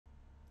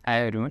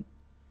Hi everyone,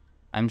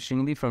 I'm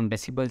Srinidhi from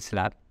Decibels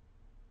Lab,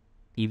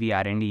 EV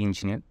R&D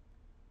engineer.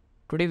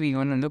 Today we're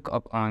going to look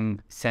up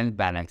on cell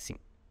balancing.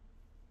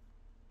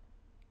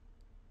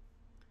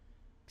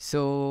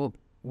 So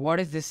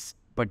what is this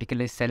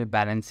particular cell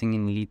balancing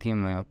in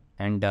lithium ion?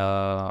 And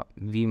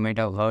we might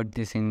have heard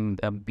this in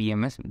the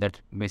BMS,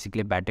 that's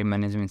basically battery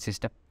management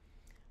system.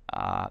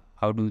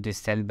 How do this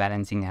cell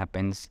balancing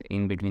happens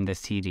in between the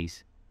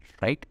series,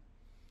 right?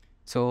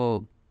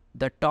 So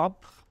the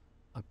top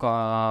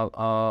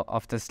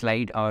of the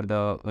slide or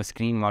the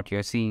screen, what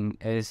you're seeing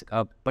is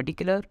a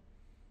particular,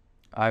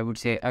 I would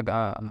say,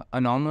 a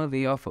normal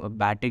way of a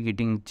battery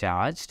getting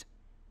charged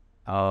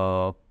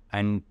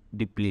and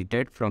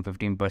depleted from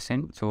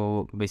 15%.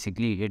 So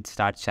basically, it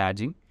starts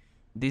charging.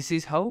 This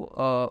is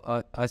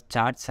how a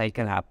charge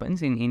cycle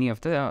happens in any of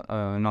the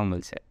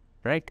normal cell,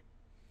 right?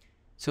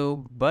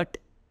 So, but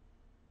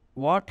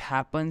what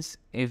happens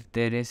if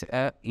there is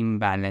a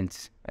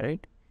imbalance,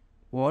 right?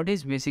 What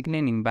is basically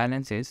an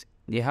imbalance is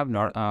they have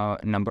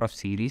number of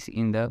series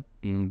in the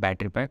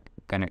battery pack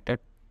connected,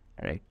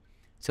 right?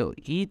 So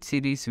each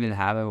series will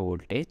have a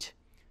voltage.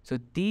 So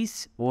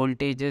these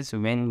voltages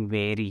when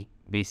vary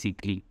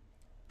basically.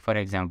 For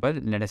example,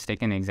 let us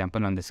take an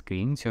example on the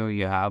screen. So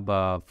you have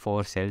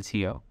 4 cells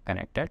here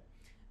connected.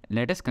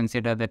 Let us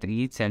consider that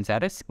each cells are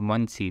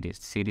one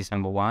series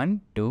number 1,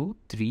 2,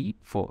 3,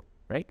 4,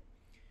 right?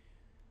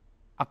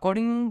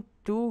 According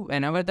to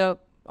whenever the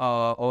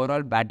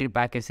overall battery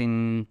pack is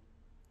in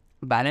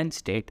balanced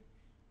state,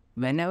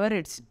 whenever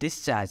it's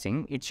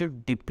discharging, it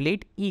should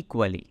deplete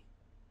equally.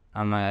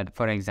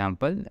 For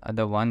example,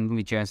 the one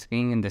which you are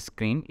seeing in the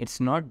screen, it's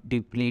not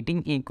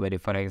depleting equally.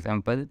 For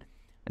example,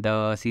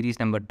 the series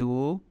number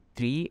 2,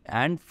 3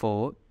 and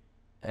 4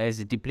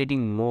 is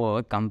depleting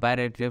more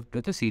comparative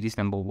to the series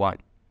number 1.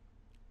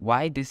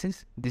 Why this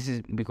is? This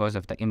is because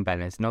of the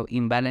imbalance. Now,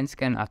 imbalance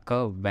can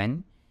occur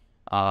when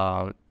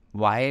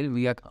while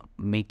we are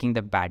making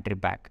the battery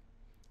pack,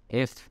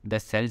 if the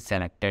cell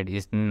selected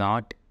is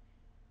not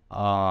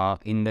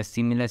in the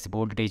similar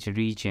voltage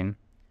region,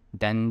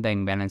 then the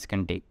imbalance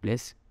can take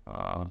place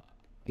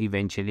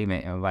eventually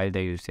while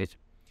the usage.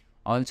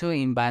 Also,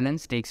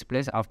 imbalance takes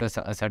place after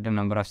a certain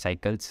number of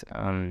cycles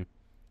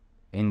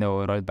in the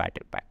overall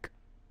battery pack,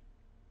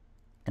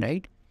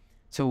 right?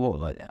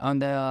 So on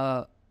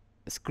the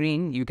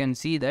screen, you can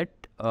see that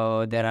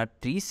there are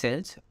 3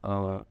 cells.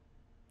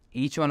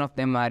 Each one of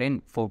them are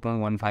in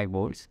 4.15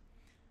 volts.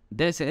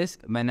 This is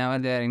whenever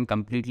they are in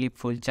completely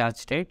full charge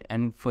state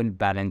and full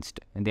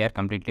balanced. They are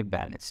completely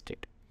balanced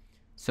state.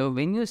 So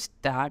when you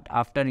start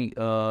after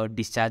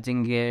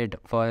discharging it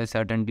for a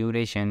certain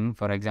duration,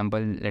 for example,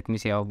 let me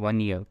say of 1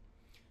 year,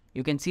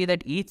 you can see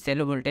that each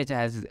cell voltage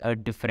has a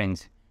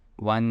difference.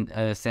 One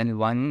cell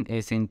 1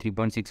 is in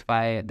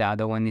 3.65, the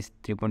other one is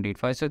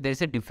 3.85. So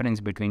there's a difference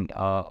between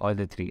all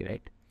the 3,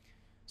 right?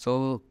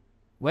 So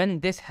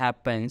when this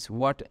happens,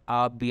 what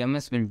our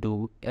BMS will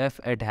do, if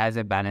it has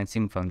a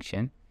balancing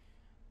function,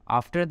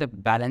 after the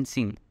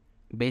balancing,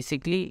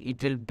 basically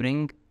it will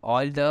bring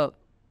all the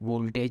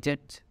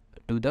voltages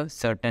to the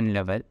certain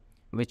level,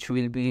 which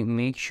will be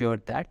make sure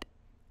that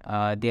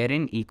they are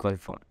in equal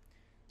form.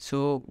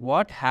 So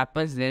what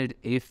happens there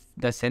if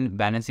the cell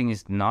balancing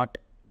is not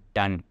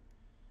done?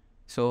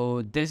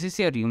 So this is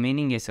your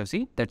remaining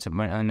SOC, that's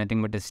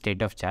nothing but the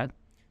state of charge.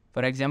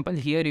 For example,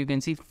 here you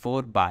can see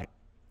 4 bar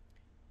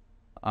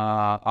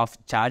of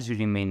charge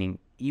remaining.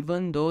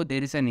 Even though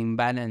there is an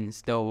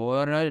imbalance, the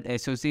overall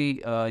SOC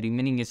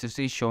remaining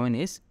SOC shown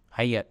is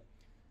higher.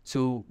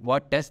 So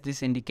what does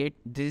this indicate?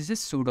 This is a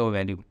pseudo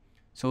value.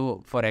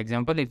 So for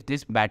example, if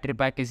this battery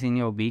pack is in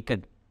your vehicle,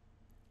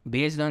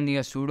 based on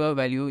your pseudo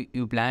value,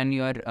 you plan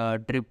your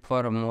trip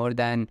for more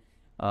than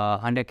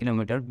 100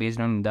 kilometers based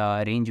on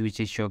the range which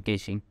is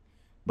showcasing.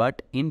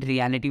 But in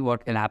reality,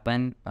 what will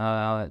happen?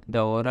 The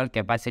overall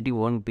capacity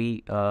won't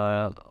be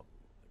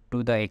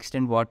to the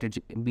extent what it's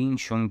being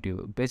shown to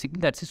you. Basically,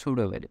 that's a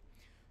pseudo value.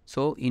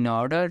 So in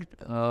order,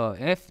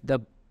 if the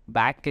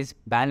back is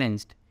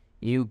balanced,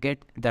 you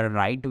get the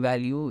right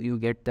value, you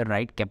get the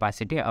right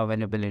capacity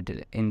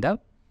availability in the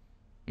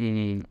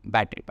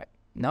battery pack.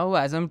 Now,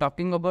 as I'm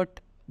talking about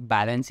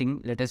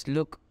balancing, let us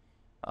look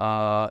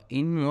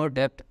in more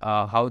depth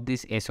how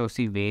this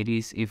SOC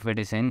varies if it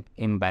is an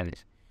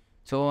imbalance.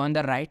 So on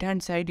the right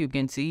hand side, you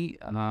can see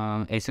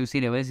SOC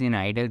levels in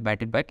ideal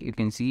battery pack. You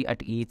can see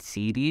at each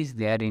series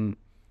they are in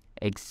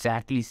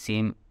exactly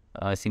same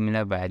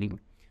similar value.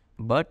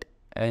 But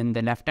in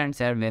the left hand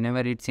side, whenever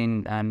it's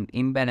in an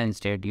imbalanced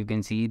state, you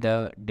can see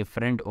the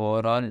different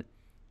overall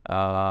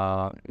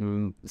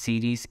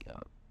series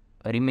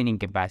remaining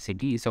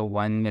capacity. So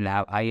one will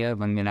have higher,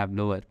 one will have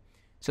lower.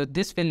 So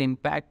this will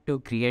impact to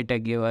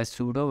give a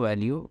pseudo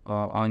value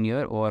on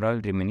your overall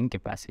remaining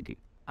capacity.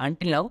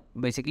 Until now,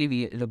 basically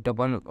we looked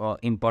upon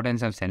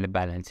importance of cell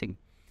balancing.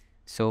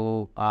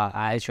 So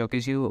I'll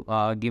showcase you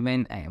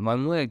given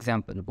one more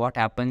example. What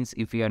happens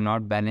if we are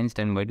not balanced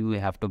and why do we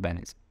have to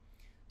balance?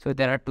 So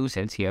there are 2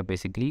 cells here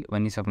basically.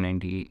 One is of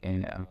 90,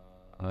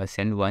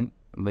 cell 1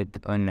 with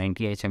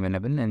 90H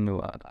available and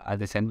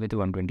other cell with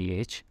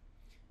 120H.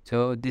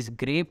 So this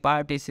gray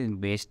part is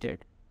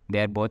wasted.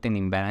 They are both in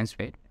imbalanced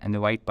way, and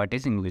the white part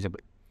is invisible.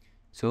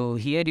 So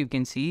here you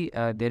can see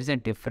there is a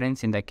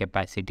difference in the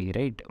capacity,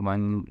 right?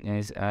 One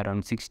is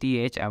around 60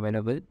 H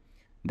available,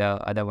 the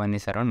other one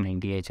is around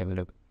 90 H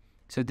available.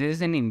 So there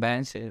is an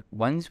imbalance.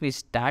 Once we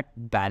start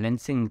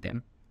balancing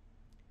them,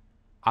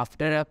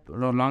 after a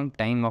prolonged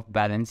time of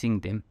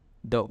balancing them,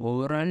 the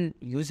overall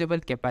usable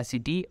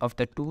capacity of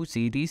the two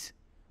series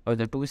or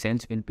the two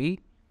cells will be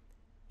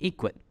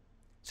equal.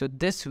 So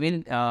this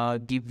will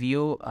give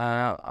you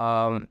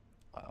a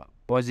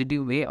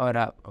positive way or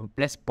a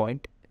plus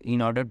point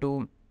in order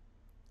to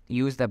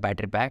use the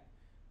battery pack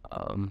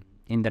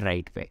in the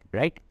right way,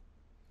 right?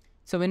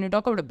 So when you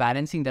talk about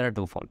balancing, there are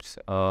two forms.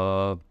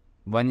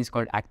 One is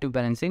called active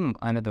balancing,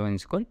 another one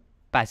is called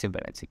passive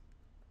balancing.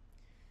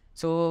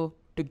 So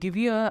to give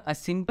you a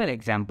simple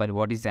example,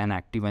 what is an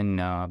active and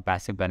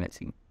passive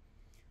balancing?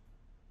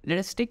 Let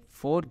us take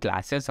 4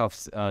 glasses of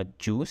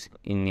juice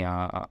in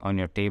on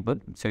your table.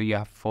 So you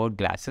have 4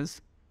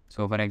 glasses.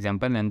 So for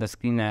example, on the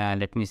screen,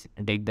 let me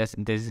take this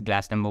is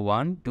glass number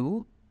 1,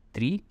 2,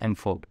 3 and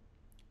 4.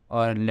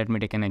 Or let me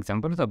take an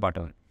example of the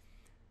bottom.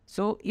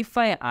 So if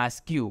I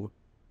ask you,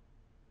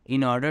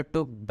 in order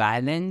to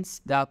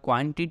balance the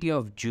quantity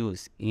of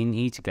juice in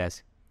each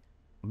glass,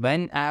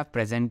 when I have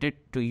presented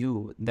to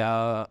you,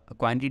 the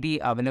quantity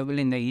available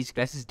in the each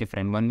glass is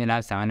different. One will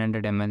have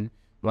 700 ml,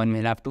 one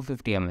will have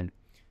 250 ml.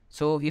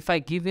 So if I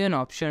give you an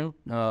option,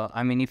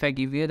 if I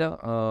give you the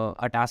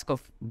a task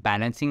of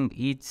balancing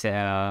each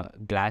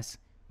glass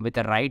with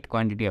the right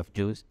quantity of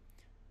juice,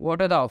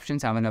 what are the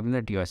options available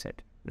at your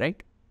set,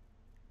 right?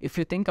 If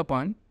you think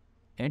upon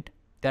it,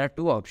 there are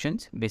 2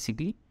 options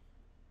basically.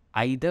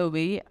 Either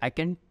way, I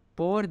can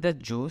pour the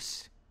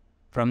juice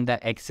from the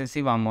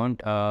excessive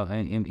amount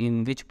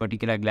in which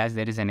particular glass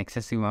there is an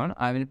excessive amount.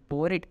 I will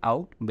pour it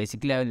out.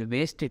 Basically, I will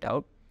waste it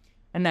out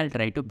and I'll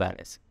try to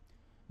balance.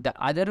 The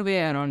other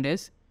way around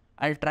is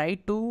I'll try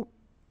to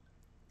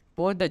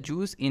pour the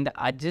juice in the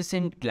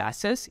adjacent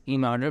glasses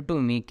in order to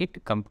make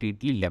it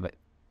completely level.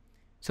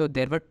 So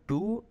there were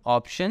 2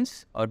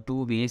 options or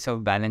 2 ways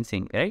of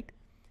balancing, right?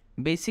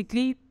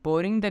 Basically,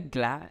 pouring the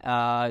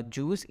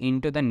juice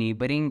into the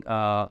neighboring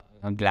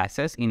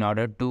glasses in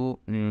order to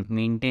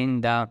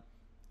maintain the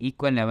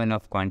equal level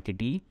of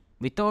quantity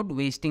without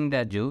wasting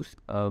the juice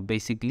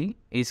basically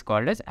is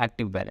called as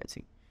active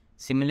balancing.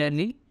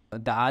 Similarly,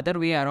 the other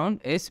way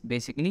around is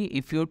basically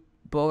if you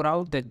pour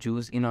out the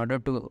juice in order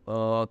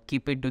to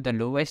keep it to the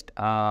lowest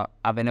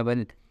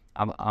available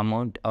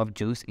amount of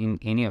juice in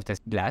any of the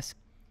glass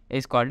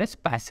is called as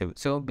passive.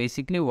 So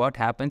basically what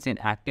happens in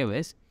active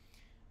is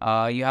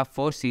you have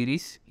 4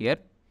 series here.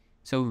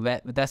 So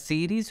the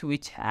series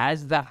which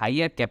has the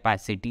higher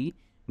capacity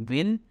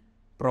will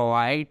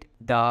provide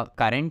the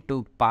current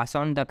to pass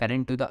on the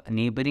current to the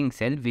neighboring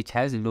cell which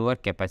has lower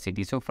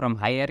capacity. So from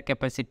higher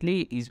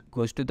capacity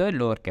goes to the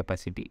lower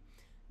capacity.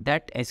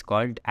 That is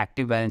called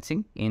active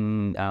balancing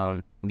in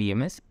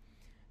BMS.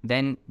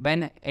 Then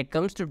when it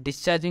comes to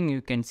discharging,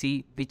 you can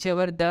see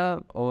whichever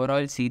the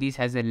overall series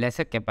has a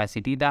lesser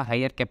capacity, the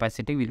higher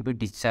capacity will be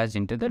discharged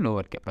into the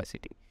lower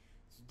capacity.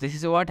 This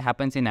is what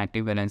happens in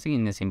active balancing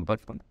in a simple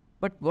form.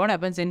 But what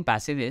happens in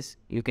passive is,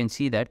 you can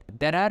see that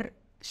there are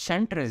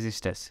shunt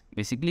resistors.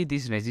 Basically,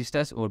 these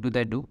resistors, what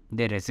do?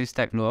 They resist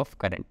the flow of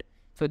current.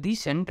 So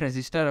these shunt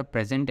resistors are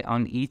present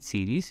on each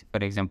series.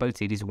 For example,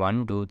 series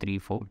 1, 2, 3,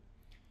 4.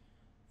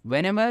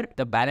 Whenever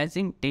the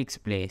balancing takes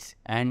place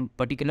and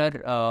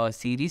particular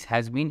series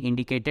has been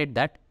indicated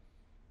that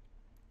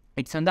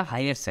it's on the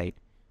higher side,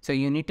 so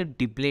you need to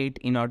deplete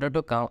in order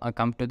to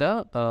come to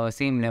the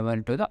same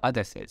level to the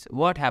other cells.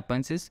 What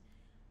happens is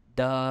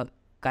the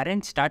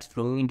current starts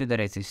flowing into the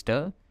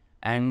resistor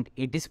and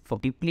it is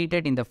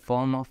depleted in the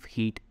form of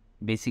heat.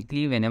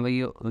 Basically, whenever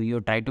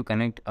you try to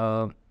connect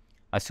a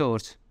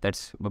source,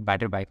 that's a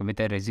battery pack with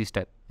a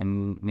resistor,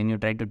 and when you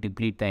try to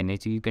deplete the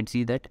energy, you can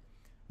see that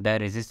the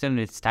resistor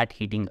will start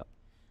heating up.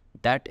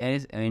 That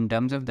is in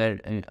terms of the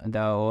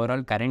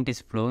overall current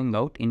is flowing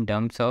out in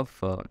terms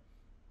of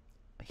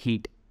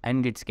heat,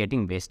 and it's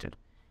getting wasted.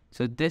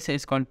 So this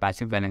is called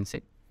passive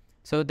balancing.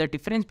 So the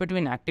difference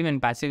between active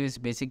and passive is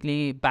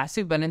basically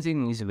passive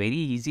balancing is very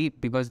easy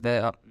because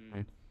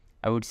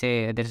I would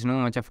say there's no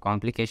much of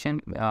complication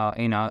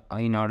in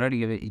order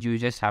you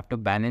just have to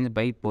balance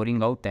by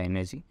pouring out the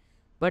energy.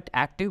 But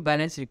active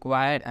balance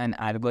require an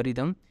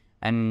algorithm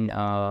and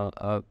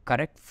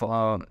correct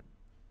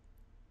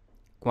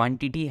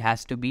quantity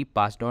has to be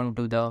passed on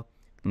to the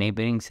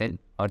neighboring cell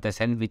or the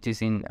cell which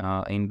is in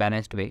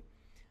imbalanced way.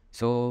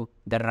 So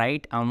the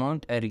right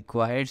amount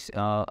requires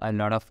a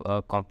lot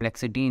of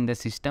complexity in the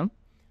system.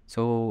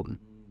 So,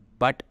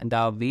 but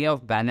the way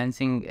of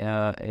balancing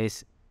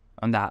is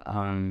on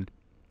the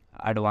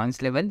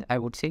advanced level, I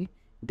would say.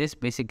 This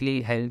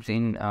basically helps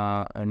in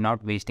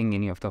not wasting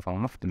any of the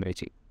form of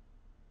energy.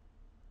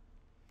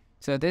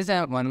 So there's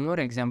one more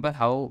example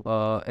how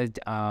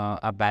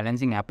a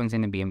balancing happens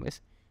in a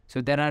BMS.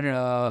 So there are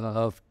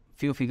a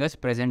few figures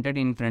presented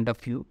in front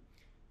of you.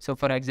 So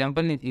for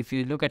example, if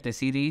you look at the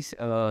series,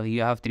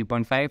 you have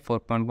 3.5,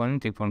 4.1,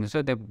 3.2.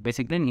 So they're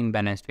basically in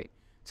imbalanced way.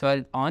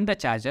 So on the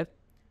charger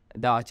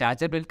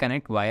will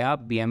connect via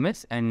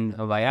BMS, and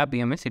via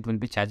BMS it will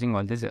be charging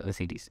all these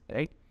series,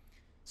 right?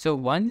 So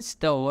once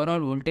the overall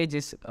voltage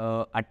is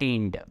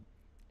attained,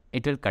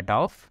 it will cut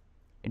off.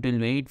 It will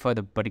wait for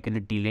the particular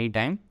delay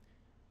time.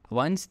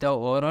 Once the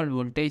overall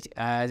voltage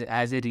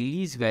as a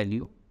release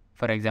value,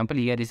 for example,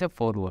 here is a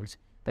 4 volts,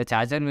 the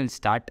charger will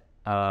start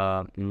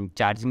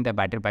charging the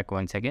battery pack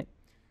once again.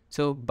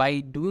 So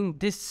by doing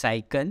this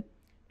cycle,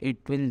 it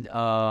will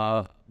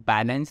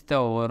balance the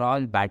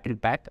overall battery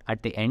pack.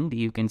 At the end,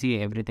 you can see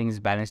everything is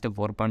balanced to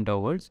 4.0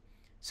 volts.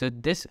 So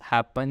this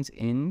happens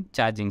in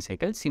charging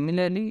cycle.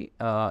 Similarly,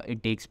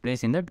 it takes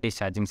place in the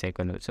discharging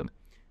cycle also.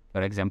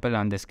 For example,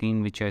 on the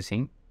screen which you are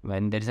seeing,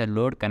 when there is a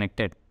load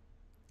connected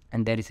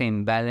and there is an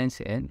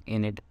imbalance in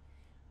it,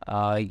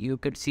 you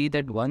could see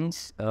that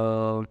once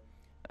the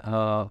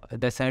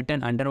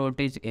certain under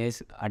voltage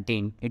is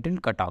attained, it will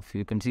cut off.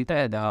 You can see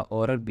that the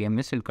overall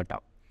BMS will cut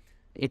off.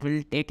 It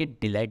will take a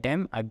delay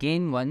time.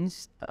 Again,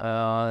 once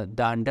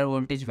the under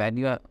voltage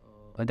value,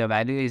 the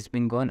value has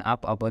been gone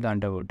up above the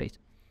under voltage,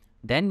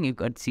 then you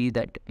could see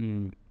that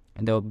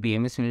the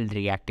BMS will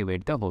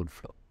reactivate the whole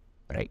flow,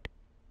 right?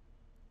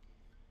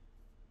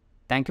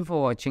 Thank you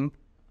for watching.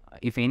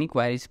 If any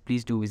queries,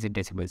 please do visit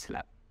Decibels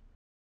Lab.